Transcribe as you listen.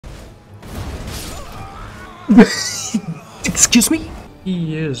Excuse me?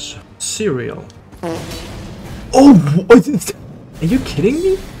 He is cereal. Oh, what? Are you kidding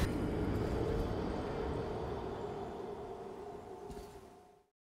me?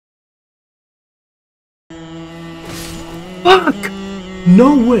 Fuck!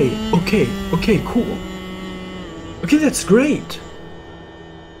 No way! Okay, cool. Okay, that's great.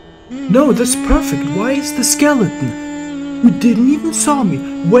 No, that's perfect. Why is the skeleton, who didn't even saw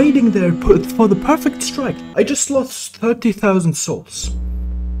me, waiting there for the perfect strike? I just lost 30,000 souls.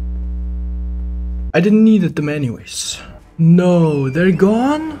 I didn't need them anyways. No, they're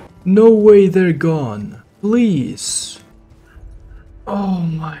gone? No way they're gone. Please. Oh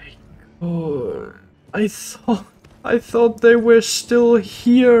my god. I thought they were still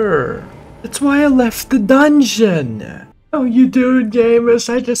here. That's why I left the dungeon. How you doing, gamers?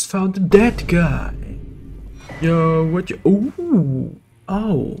 I just found a dead guy. Yo, what you... Ooh.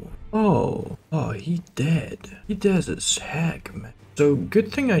 Oh, he dead. He dead as heck, man. So,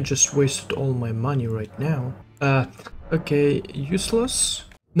 good thing I just wasted all my money right now. Okay, useless.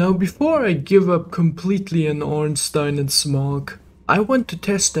 Now, before I give up completely on Ornstein and Smog, I want to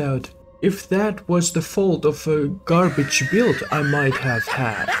test out if that was the fault of a garbage build I might have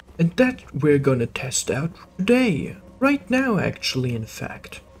had. And that we're gonna test out today. Right now, actually, in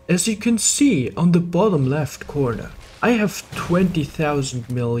fact. As you can see on the bottom left corner, I have 20,000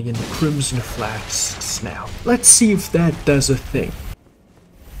 million crimson flasks now. Let's see if that does a thing.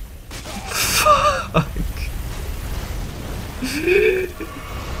 Fuck.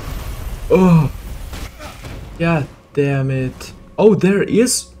 Oh. God damn it. Oh, there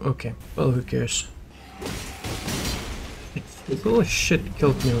is... Okay, well, who cares? This little shit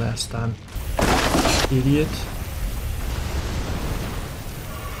killed me last time. Idiot.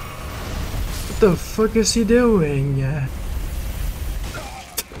 What the fuck is he doing?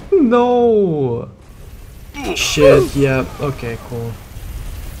 No! Shit, yeah, okay, cool.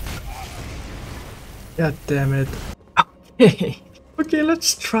 God damn it. Okay, okay,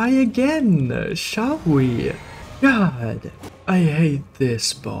 let's try again, shall we? God, I hate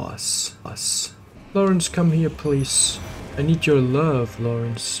this boss. Lawrence, come here, please. I need your love,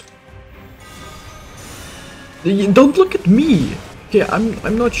 Lawrence. Don't look at me! Okay,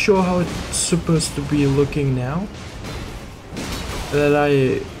 I'm not sure how it's supposed to be looking now. That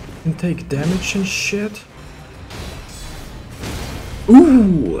I can take damage and shit.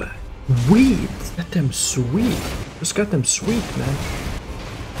 Ooh! Weed! Got them sweet. Just got them sweet, man.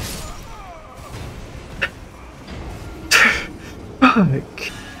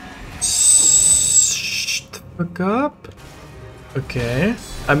 Fuck. Shut the fuck up. Okay.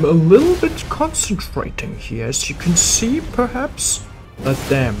 I'm a little bit concentrating here, as you can see, perhaps? But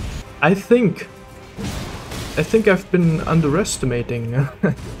damn. I think I've been underestimating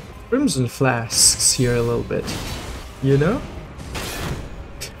crimson flasks here a little bit. You know?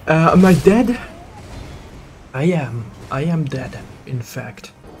 Am I dead? I am dead, in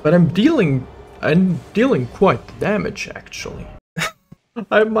fact. But I'm dealing quite the damage, actually.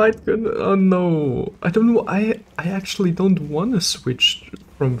 I might gonna... Oh no. I don't know. I actually don't want to switch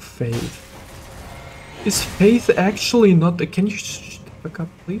from Faith. Is Faith actually not the... Can you shut the fuck up,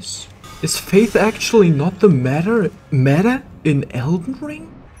 please? Is Faith actually not the meta in Elden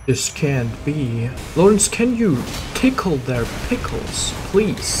Ring? This can't be. Lawrence, can you tickle their pickles,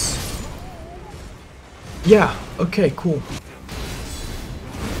 please? Yeah, okay, cool.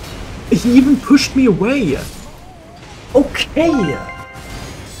 He even pushed me away. Okay.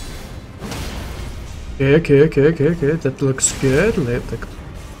 Okay, that looks good. Let the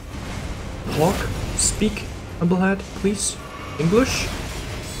talk, speak, Humblehead, please. English.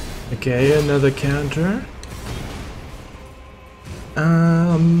 Okay, another counter.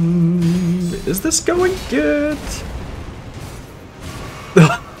 Is this going good?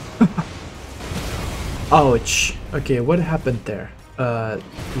 Ouch. Okay, what happened there?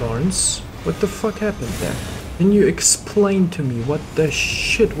 Lawrence, what the fuck happened there? Can you explain to me what the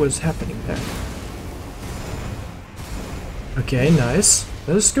shit was happening there? Okay, nice.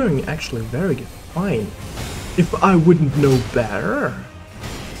 That is going actually very fine. If I wouldn't know better.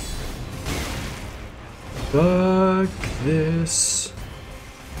 Fuck this.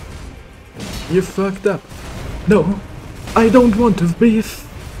 You fucked up. No, I don't want to be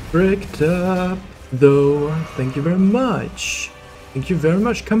fricked up. Though, thank you very much. Thank you very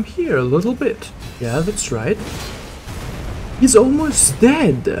much. Come here a little bit. Yeah, that's right. He's almost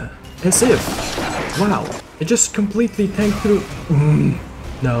dead. As if. Wow. I just completely tanked through.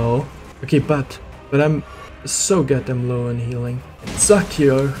 No. Okay, but I'm so goddamn low on healing. Suck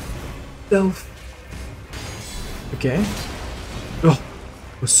yourself. Okay. Oh,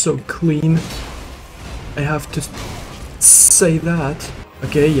 it was so clean. I have to say that.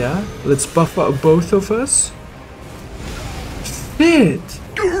 Okay, yeah. Let's buff out both of us. Shit!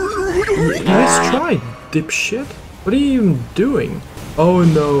 Nice try, dipshit. What are you even doing? Oh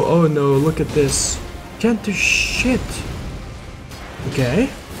no, look at this. Can't do shit. Okay.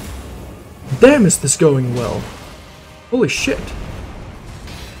 Damn, is this going well? Holy shit.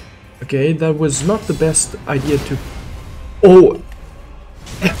 Okay, that was not the best idea to... Oh!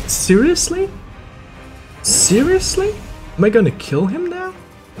 Seriously? Seriously? Am I gonna kill him now?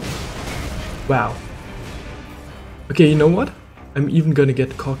 Wow. Okay, you know what? I'm even gonna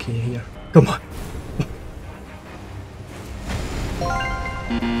get cocky here. Come on.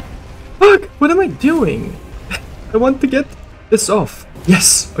 Fuck! What am I doing? I want to get this off.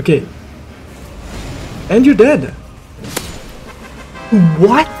 Yes! Okay. And you're dead.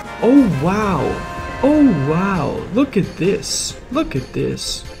 What? Oh wow. Oh wow. Look at this. Look at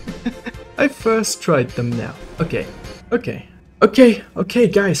this. I first tried them now. Okay. Okay. Okay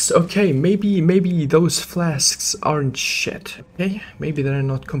guys, okay, maybe those flasks aren't shit, okay? Maybe they're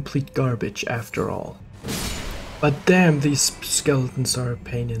not complete garbage after all. But damn, these skeletons are a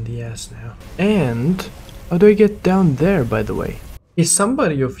pain in the ass now. And how do I get down there, by the way? Hey,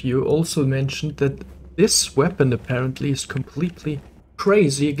 somebody of you also mentioned that this weapon apparently is completely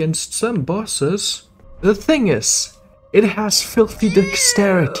crazy against some bosses. The thing is, it has filthy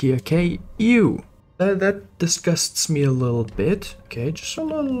dexterity, okay? Ew. That disgusts me a little bit, okay, just a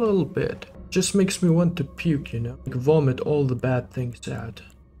little bit. Just makes me want to puke, you know, like vomit all the bad things out,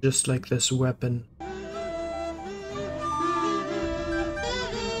 just like this weapon.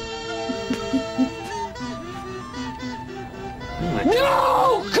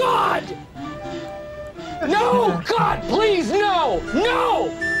 No, God! No, God, please, no! No!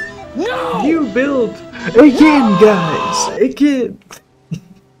 No! New build! Again, guys! Again!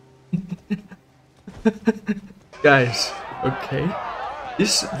 Guys, okay,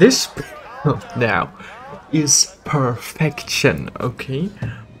 this build now is perfection, okay,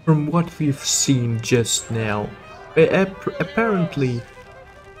 from what we've seen just now. Apparently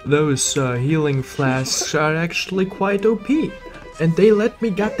those healing flasks are actually quite OP, and they let me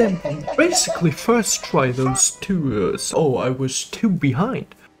get them basically first try those two. Oh, I was too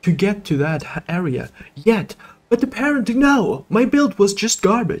behind to get to that area yet, but apparently no, my build was just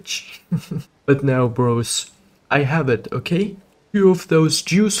garbage. But now, bros, I have it, okay? 2 of those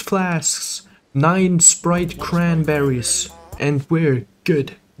juice flasks, 9 Sprite cranberries, and we're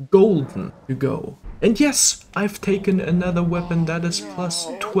good, golden to go. And yes, I've taken another weapon that is plus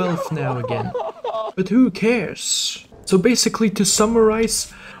 12 now again. But who cares? So basically, to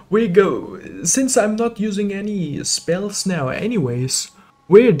summarize, we go, since I'm not using any spells now anyways,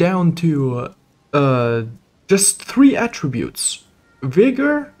 we're down to just 3 attributes.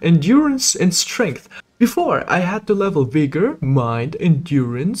 Vigor, endurance, and strength. Before, I had to level vigor, mind,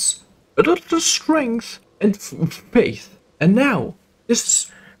 endurance, a little strength, and faith. And now, this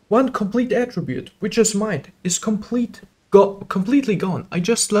one complete attribute, which is mind, is completely gone. I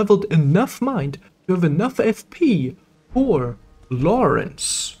just leveled enough mind to have enough FP for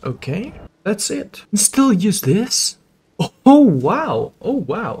Lawrence. Okay, that's it. And still use this? Oh wow, oh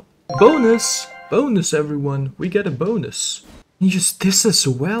wow. Bonus, bonus everyone, we get a bonus. Use this as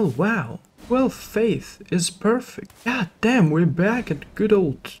well, wow. Well, faith is perfect. God damn, we're back at good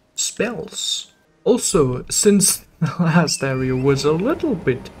old spells. Also, since the last area was a little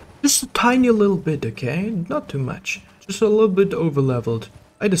bit, just a tiny little bit, okay? Not too much. Just a little bit overleveled.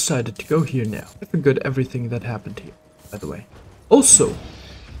 I decided to go here now. I forgot everything that happened here, by the way. Also,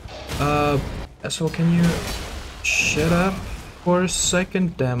 asshole, can you shut up for a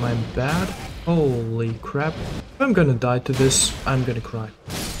second? Damn, I'm bad. Holy crap. If I'm gonna die to this, I'm gonna cry.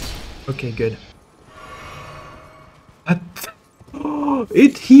 Okay, good.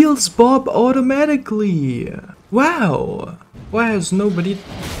 It heals Bob automatically! Wow! Why has nobody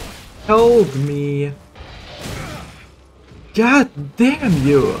told me? God damn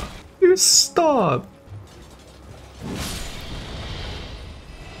you! You stop!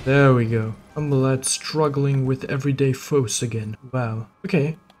 There we go. I'm a lad struggling with everyday foes again. Wow.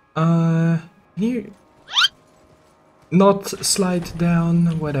 Okay. Can you not slide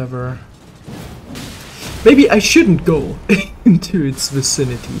down? Whatever. Maybe I shouldn't go into its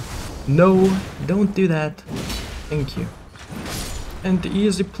vicinity. No, don't do that. Thank you. And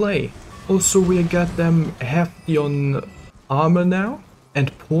easy play. Also, we got them hefty on armor now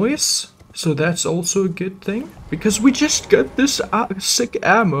and poise. So that's also a good thing. Because we just got this sick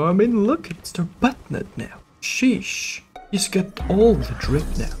ammo. I mean, look, it's their buttnet now. Sheesh. He's got all the drip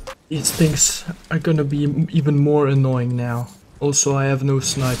now. These things are gonna be even more annoying now. Also, I have no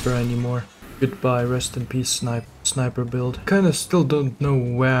sniper anymore. Goodbye, rest in peace, sniper build. Kinda still don't know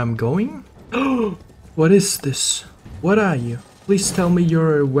where I'm going. What is this? What are you? Please tell me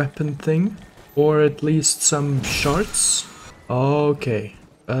you're a weapon thing. Or at least some shards? Okay.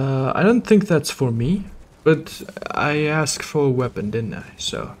 I don't think that's for me. But I asked for a weapon, didn't I?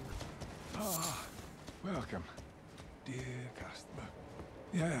 So... Welcome, dear customer.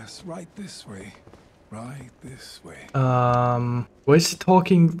 Yes, right this way. Right this way. Why is he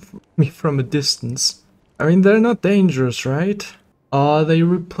talking me from a distance? I mean, they're not dangerous, right? They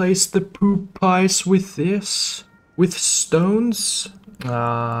replaced the poop pies with this? With stones?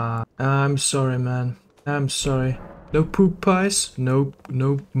 I'm sorry, man. I'm sorry. No poop pies, no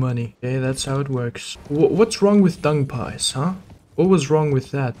money. Okay, that's how it works. What's wrong with dung pies, huh? What was wrong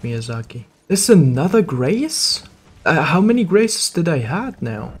with that, Miyazaki? This another grace? How many graces did I have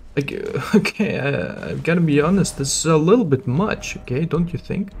now? Like, okay, I've gotta be honest, this is a little bit much, okay, don't you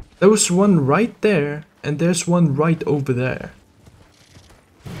think? There was one right there, and there's one right over there.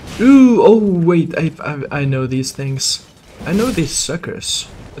 Ooh, oh wait, I know these things. I know these suckers,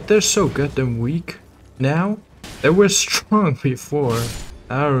 but they're so goddamn weak. Now, they were strong before.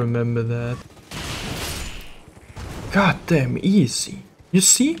 I remember that. Goddamn easy. You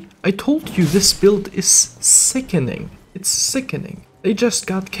see, I told you this build is sickening. It's sickening. They just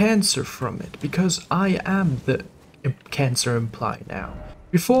got cancer from it, because I am the cancer implied now.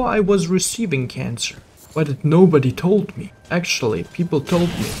 Before I was receiving cancer, but nobody told me. Actually, people told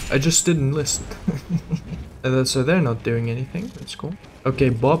me. I just didn't listen. So they're not doing anything. That's cool. Okay,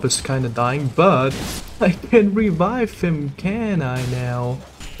 Bob is kind of dying, but I can revive him, can I now?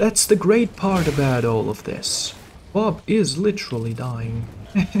 That's the great part about all of this. Bob is literally dying.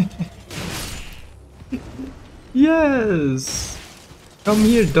 Yes! Come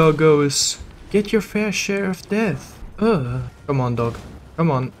here, doggos. Get your fair share of death. Come on, dog. Come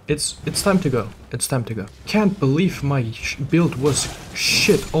on. It's time to go. It's time to go. Can't believe my build was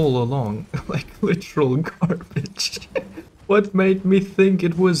shit all along. Like literal garbage. What made me think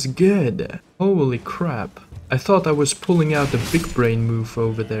it was good? Holy crap. I thought I was pulling out a big brain move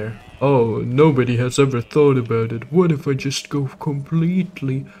over there. Oh, nobody has ever thought about it. What if I just go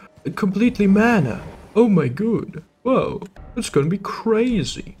completely mana? Oh my god. Whoa, it's gonna be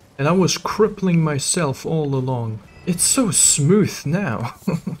crazy. And I was crippling myself all along. It's so smooth now.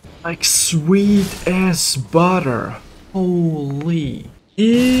 Like sweet as butter. Holy.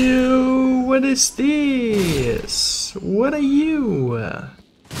 Ew, what is this? What are you?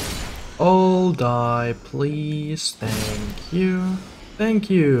 All die, please. Thank you. Thank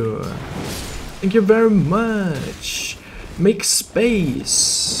you. Thank you very much. Make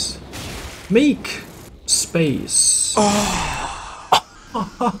space. Make space.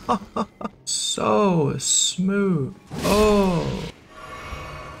 So smooth. Oh.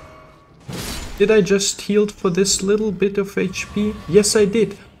 Did I just heal for this little bit of HP? Yes, I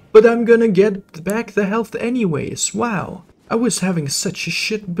did. But I'm gonna get back the health anyways. Wow. I was having such a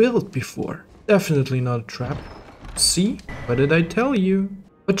shit build before. Definitely not a trap. See? What did I tell you?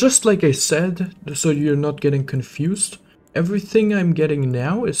 But just like I said, so you're not getting confused, everything I'm getting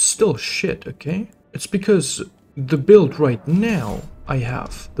now is still shit, okay? It's because the build right now I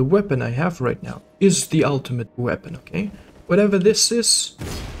have, the weapon I have right now, is the ultimate weapon, okay? Whatever this is...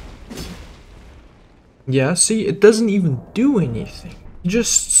 Yeah, see, it doesn't even do anything. It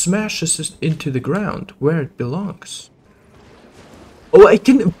just smashes it into the ground, where it belongs. Oh, I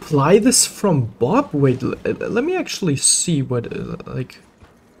can apply this from Bob? Wait, let me actually see what, like...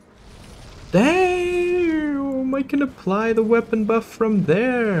 Damn, I can apply the weapon buff from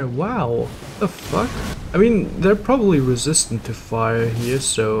there. Wow, the fuck? I mean, they're probably resistant to fire here,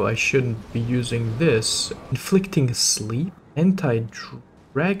 so I shouldn't be using this. Inflicting sleep?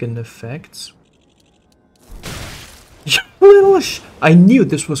 Anti-dragon effects? I knew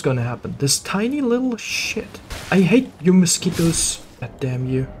this was gonna happen. This tiny little shit. I hate you mosquitoes. God damn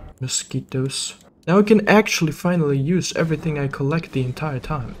you, mosquitoes. Now I can actually finally use everything I collect the entire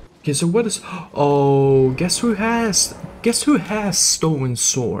time. Okay, so what is... Oh, guess who has stone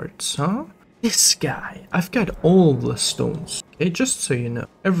swords, huh? This guy. I've got all the stones. Okay, just so you know.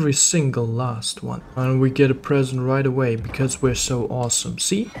 Every single last one. And we get a present right away because we're so awesome.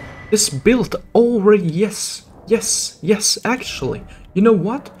 See? This build already... Yes, actually. You know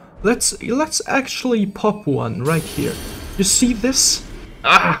what? Let's actually pop one right here. You see this?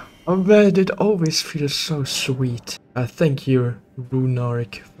 Ah! Oh man, it always feels so sweet. Thank you,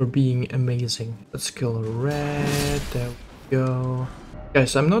 Runaric, for being amazing. Let's kill a red. There we go.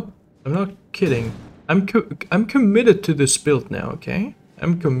 Guys, I'm not kidding. I'm committed to this build now, okay?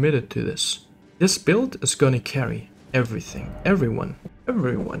 I'm committed to this. This build is gonna carry everything, everyone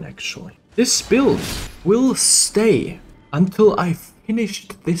everyone actually. This build will stay until I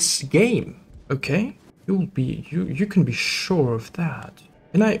finished this game. Okay? You can be sure of that.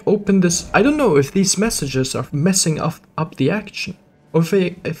 Can I open this? I don't know if these messages are messing up the action, or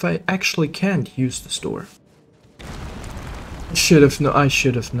if I actually can't use the store. I should have known. I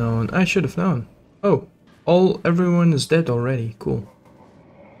should have known. Oh, everyone is dead already. Cool.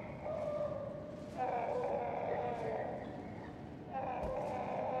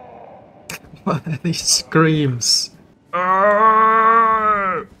 What are these screams?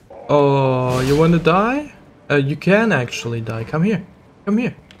 Oh, you wanna die? You can actually die. Come here. Come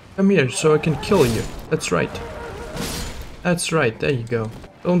here. Come here so I can kill you. That's right. That's right. There you go.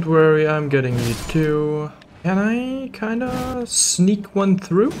 Don't worry, I'm getting you too. Can I kinda sneak one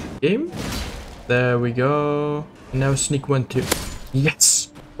through? Game? There we go. Now sneak one too. Yes!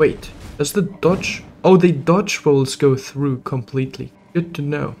 Wait, does the dodge? Oh, the dodge rolls go through completely. Good to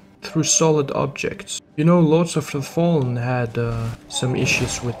know. Through solid objects. You know, Lords of the Fallen had some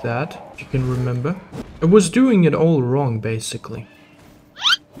issues with that, if you can remember. I was doing it all wrong, basically.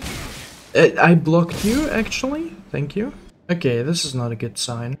 I blocked you, actually. Thank you. Okay, this is not a good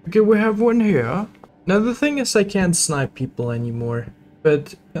sign. Okay, we have one here. Now, the thing is, I can't snipe people anymore.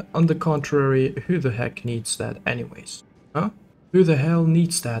 But on the contrary, who the heck needs that anyways? Huh? Who the hell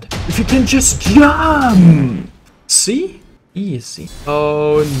needs that? If you can just jump! See? Easy.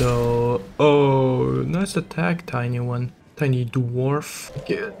 Oh no. Oh, nice attack, tiny one. Tiny dwarf.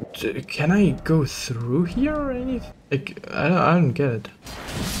 Can I go through here or anything? Like, I don't get it.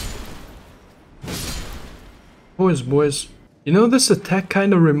 Boys. You know, this attack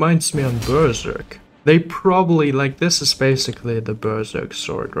kind of reminds me on Berserk. They probably, like, this is basically the Berserk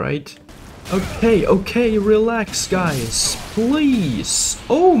sword, right? Okay, relax, guys. Please.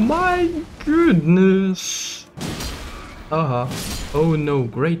 Oh my goodness. Oh no,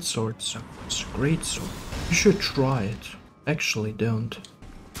 great sword. It's a great sword. You should try it. Actually, don't.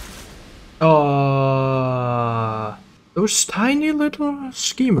 Those tiny little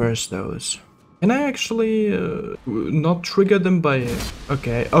schemers, those. Can I actually not trigger them by...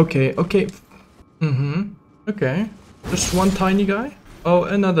 Okay. Okay. Just one tiny guy? Oh,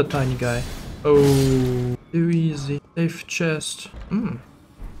 another tiny guy. Oh, too easy. Safe chest.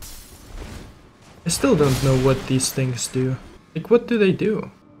 I still don't know what these things do. Like, what do they do?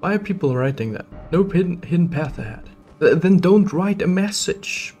 Why are people writing that? No hidden path ahead. Then don't write a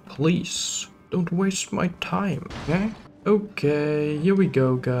message, please. Don't waste my time, okay? Okay, here we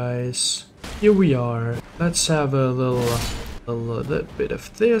go, guys. Here we are. Let's have a little bit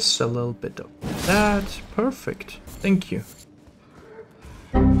of this, a little bit of that. Perfect. Thank you.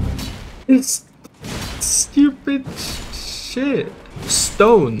 It's stupid shit.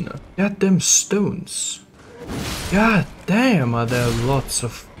 Stone. Goddamn stones. God damn, are there lots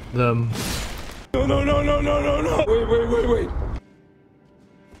of them. No. Wait.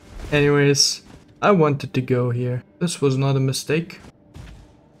 Anyways, I wanted to go here. This was not a mistake.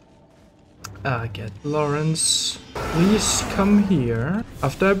 Get Lawrence. Please come here.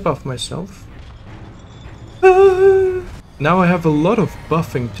 After I buff myself. Now I have a lot of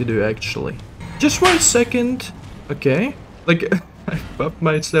buffing to do, actually. Just 1 second. Okay. Like, I buffed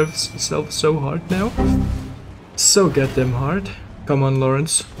myself so hard now. So goddamn hard. Come on,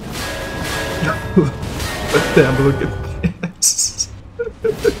 Lawrence. But damn, look at this.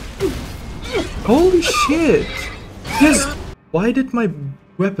 Holy shit. Yes. Why did my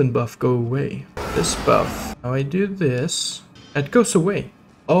weapon buff go away? This buff. Now I do this. It goes away.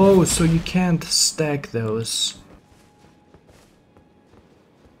 Oh, so you can't stack those.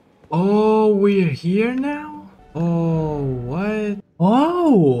 Oh, we're here now? Oh, what?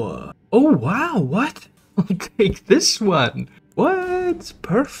 Oh! Oh, wow, what? I'll take this one. What?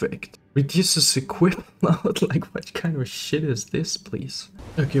 Perfect. Reduces equipment load? Like, what kind of shit is this, please?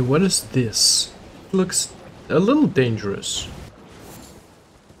 Okay, what is this? Looks a little dangerous.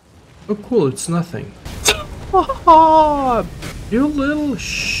 Oh, cool, it's nothing. You little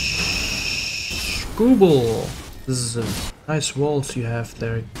Scooble. This is nice walls you have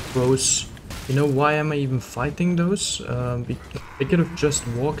there, bros. You know, why am I even fighting those? I could have just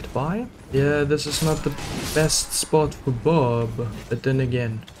walked by. Yeah, this is not the best spot for Bob. But then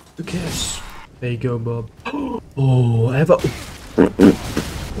again, who cares? There you go, Bob. Oh, I have a...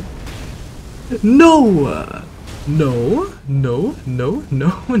 No! No.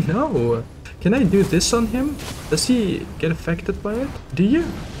 Can I do this on him? Does he get affected by it? Do you?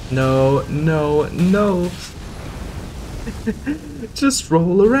 No. Just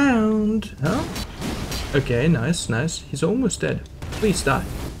roll around. Huh? Okay, nice. He's almost dead. Please die.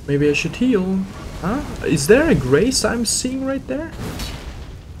 Maybe I should heal. Huh? Is there a grace I'm seeing right there?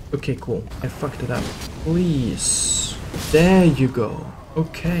 Okay, cool. I fucked it up. Please. There you go.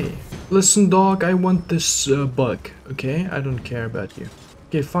 Okay. Listen, dog, I want this bug. Okay? I don't care about you.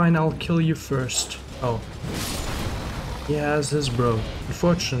 Okay, fine, I'll kill you first. Oh. Yes, this bro.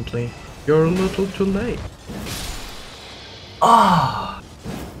 Unfortunately, you're a little too late. Ah!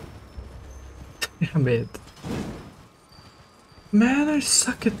 Damn it. Man, I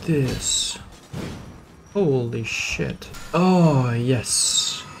suck at this. Holy shit. Oh,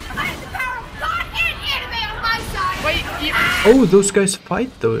 yes. Oh, those guys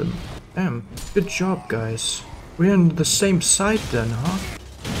fight though. Damn. Good job, guys. We're on the same side then, huh?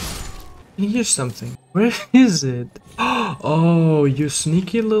 Can you hear something? Where is it? Oh, you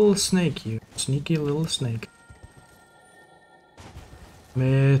sneaky little snake, you. Sneaky little snake.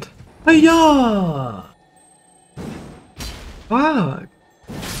 Mid. Hiya! Fuck!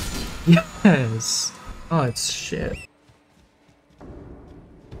 Yes! Oh, it's shit.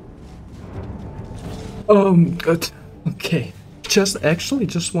 God. Okay.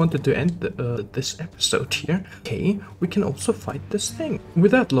 Just wanted to end this episode here. Okay, we can also fight this thing.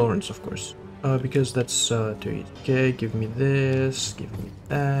 Without Lawrence, of course. Because that's too easy. Okay, give me this, give me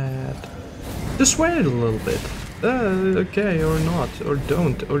that. Just wait a little bit. Okay, or not, or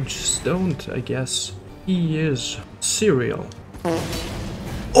don't, or just don't, I guess. He is cereal.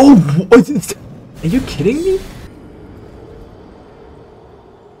 Oh, what is... Are you kidding me?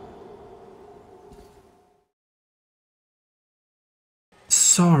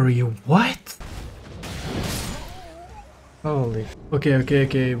 Sorry, what? Holy...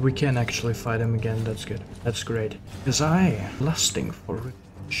 Okay, we can actually fight him again, that's good. That's great. Because I lusting for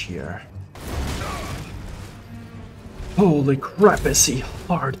revenge here. Holy crap, is he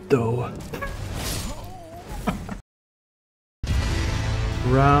hard though.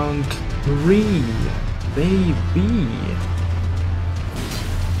 Round 3, baby.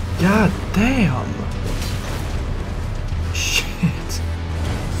 God damn. Shit.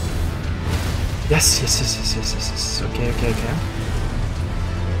 Yes. Okay.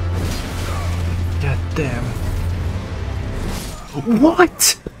 God damn.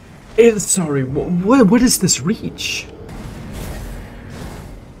 What? Sorry, what is this reach?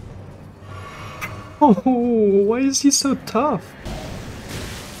 Oh, why is he so tough?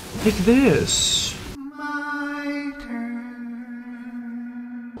 Like this. My turn.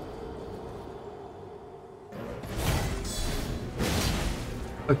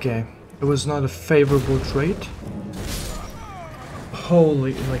 Okay, it was not a favorable trade.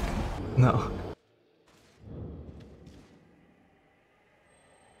 Holy, like, no.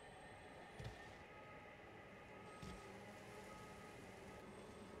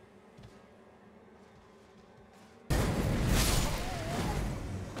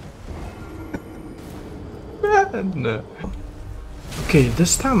 Man. Okay,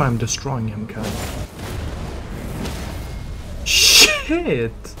 this time I'm destroying him, kind of.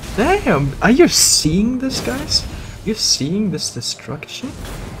 Shit! Damn! Are you seeing this, guys? Are you seeing this destruction?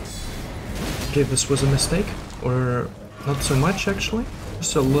 Okay, this was a mistake. Or not so much, actually.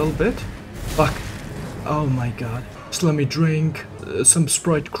 Just a little bit. Fuck. Oh my god. Just let me drink some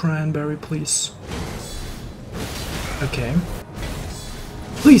Sprite cranberry, please. Okay.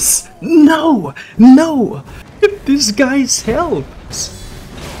 Please! No! No! This guy's helps!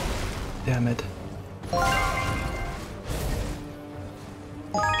 Damn it.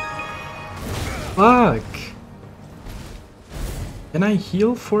 Fuck! Can I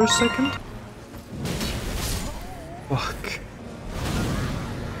heal for a second? Fuck.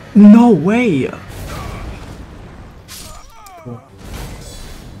 No way! Cool.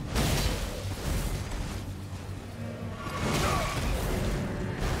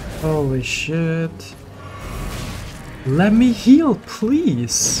 Holy shit. Let me heal,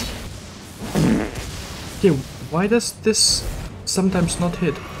 please! Okay, why does this sometimes not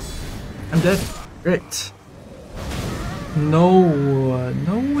hit? I'm dead. Great. No,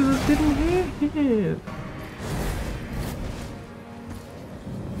 it didn't hit.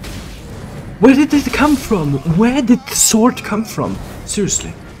 Where did it come from? Where did the sword come from?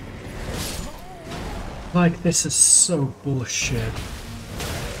 Seriously. Like, this is so bullshit.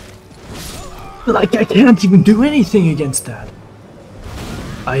 Like, I can't even do anything against that.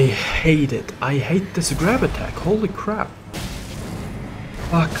 I hate it. I hate this grab attack. Holy crap.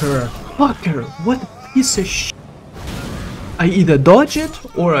 Fucker. Fucker. What a piece of shit. I either dodge it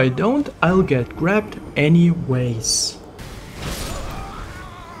or I don't. I'll get grabbed anyways.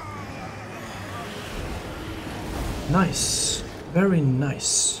 Nice. Very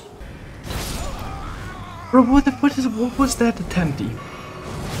nice. Bro, what was that attempt even?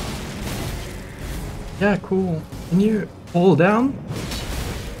 Yeah, cool. Can you fall down?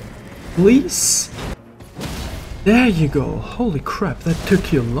 Please? There you go. Holy crap, that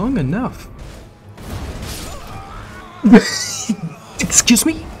took you long enough. Excuse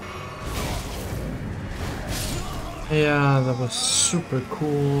me? Yeah, that was super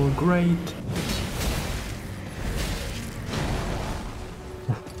cool. Great.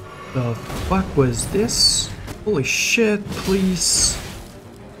 The fuck was this? Holy shit, please.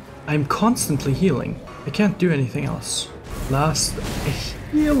 I'm constantly healing. I can't do anything else. Last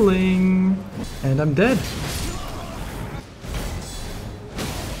healing. And I'm dead.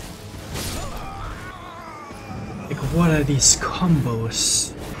 Like, what are these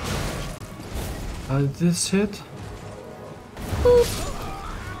combos? How did this hit?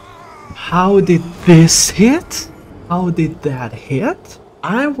 How did this hit? How did that hit?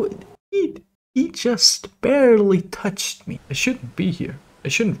 He just barely touched me. I shouldn't be here. I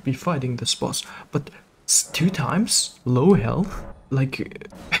shouldn't be fighting this boss. But it's 2 times low health. Like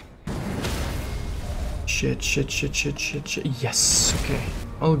shit. Yes, okay.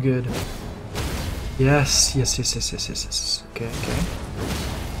 All good. Yes. Okay.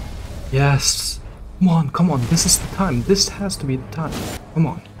 Yes. Come on. This is the time. This has to be the time. Come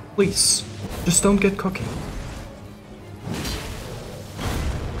on. Please. Just don't get cocky.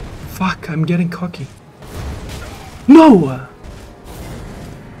 Fuck, I'm getting cocky. No!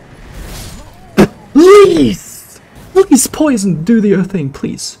 Please! Please, poison, do your thing,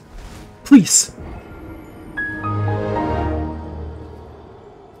 please. Please.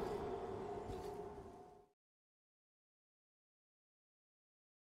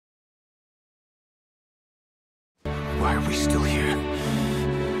 Why are we still here?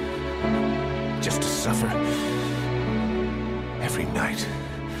 Just to suffer? Every night,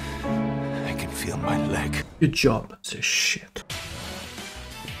 I can feel my leg. Good job. This shit.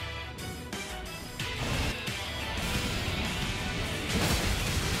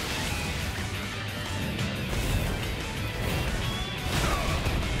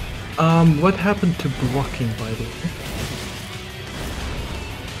 What happened to blocking, by the way?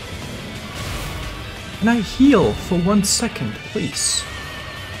 Can I heal for 1 second, please?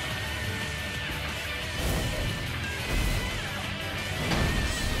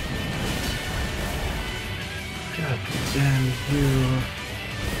 God damn you.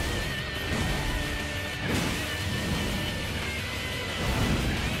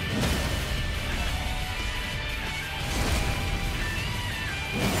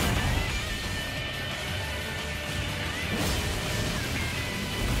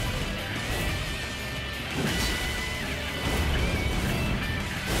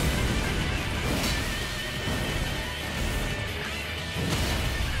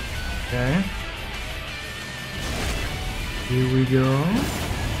 Okay. Here we go.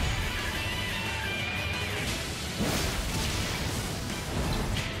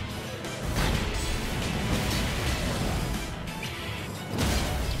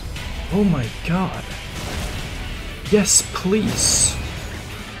 Oh my god. Yes, please.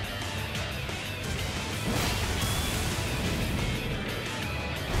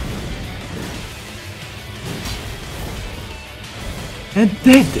 And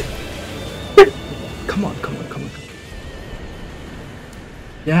dead. Come on.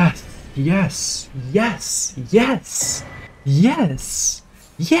 Yes,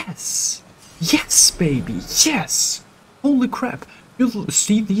 baby, yes! Holy crap, you'll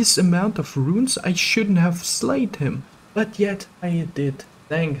see these amount of runes, I shouldn't have slayed him. But yet I did,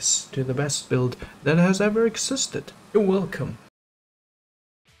 thanks to the best build that has ever existed. You're welcome.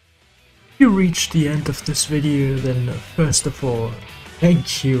 If you reached the end of this video, then first of all,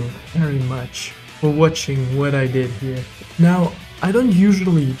 thank you very much for watching what I did here. Now, I don't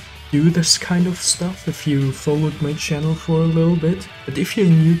usually do this kind of stuff if you followed my channel for a little bit, but if you're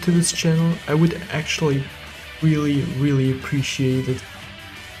new to this channel, I would actually really appreciate it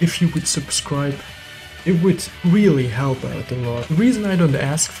if you would subscribe. It would really help out a lot. The reason I don't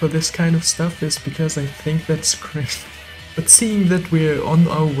ask for this kind of stuff is because I think that's crazy. But seeing that we're on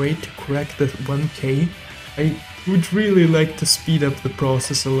our way to crack the 1K, I would really like to speed up the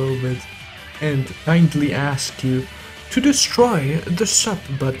process a little bit and kindly ask you to destroy the sub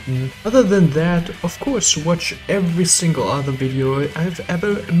button. Other than that, of course, watch every single other video I've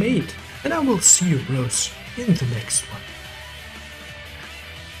ever made. And I will see you bros in the next one.